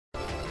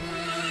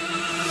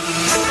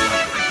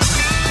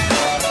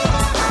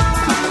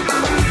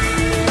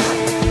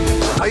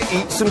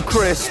Some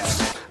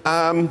crisps.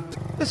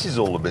 This is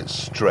all a bit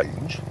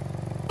strange.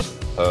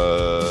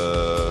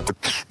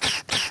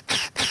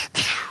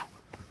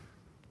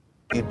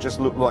 You just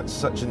look like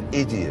such an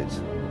idiot.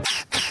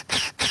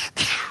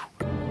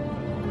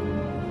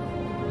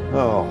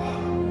 Oh.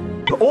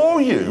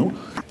 Or you,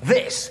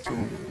 this. 3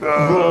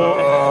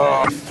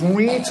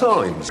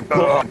 times.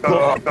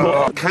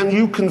 Can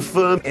you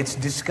confirm? It's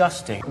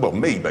disgusting. Well,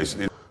 me,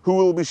 basically. Who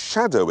will be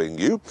shadowing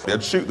you?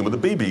 I'd shoot them with a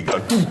BB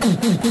gun.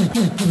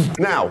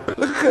 Now,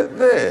 look at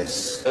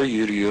this.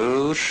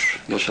 Yürüyor,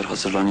 Yaşar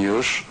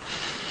hazırlanıyor.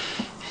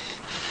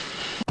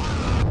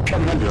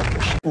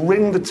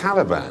 Ring the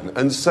Taliban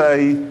and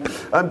say,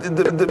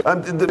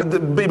 the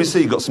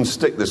BBC got some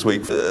stick this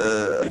week.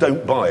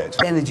 Don't buy it.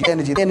 Energy.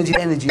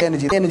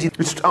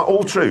 It's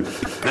all true.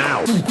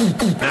 Now.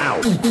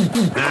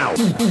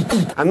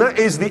 And that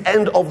is the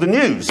end of the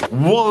news.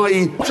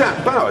 Why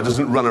Jack Bauer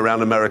doesn't run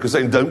around America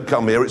saying, don't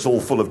come here, it's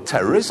all full of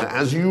terrorists.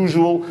 As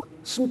usual,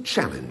 some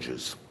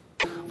challenges.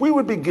 We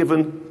would be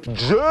given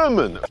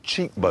German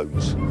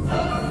cheekbones.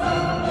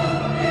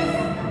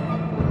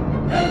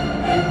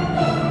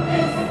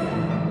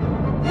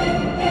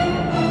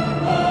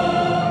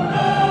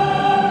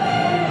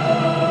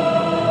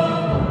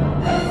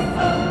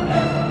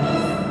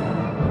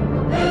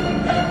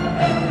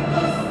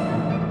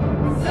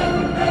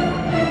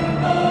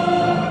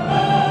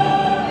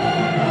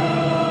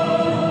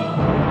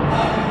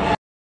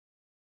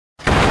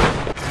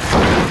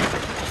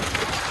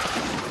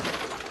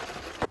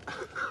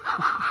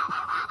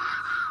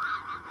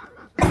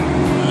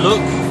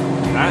 Look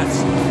at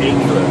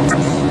England.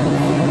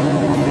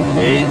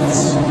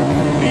 It's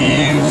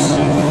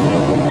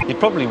beautiful. You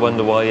probably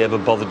wonder why he ever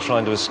bothered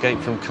trying to escape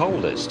from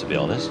Colditz, to be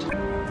honest.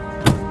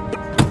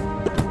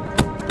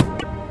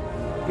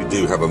 We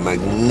do have a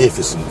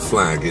magnificent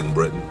flag in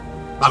Britain.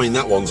 I mean,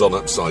 that one's on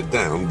upside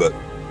down, but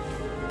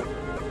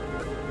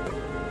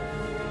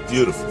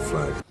beautiful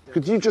flag.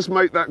 Could you just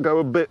make that go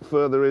a bit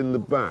further in the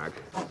back?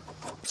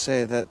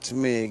 Say that to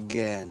me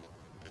again.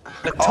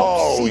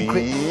 Oh,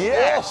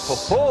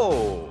 yes!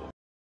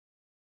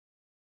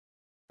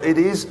 It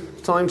is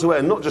time to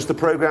end not just the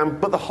programme,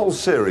 but the whole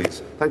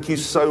series. Thank you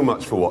so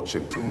much for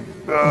watching.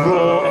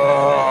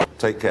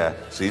 Take care.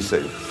 See you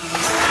soon.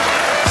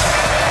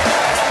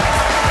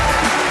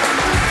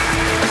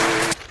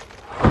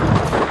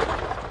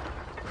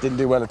 Didn't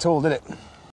do well at all, did it?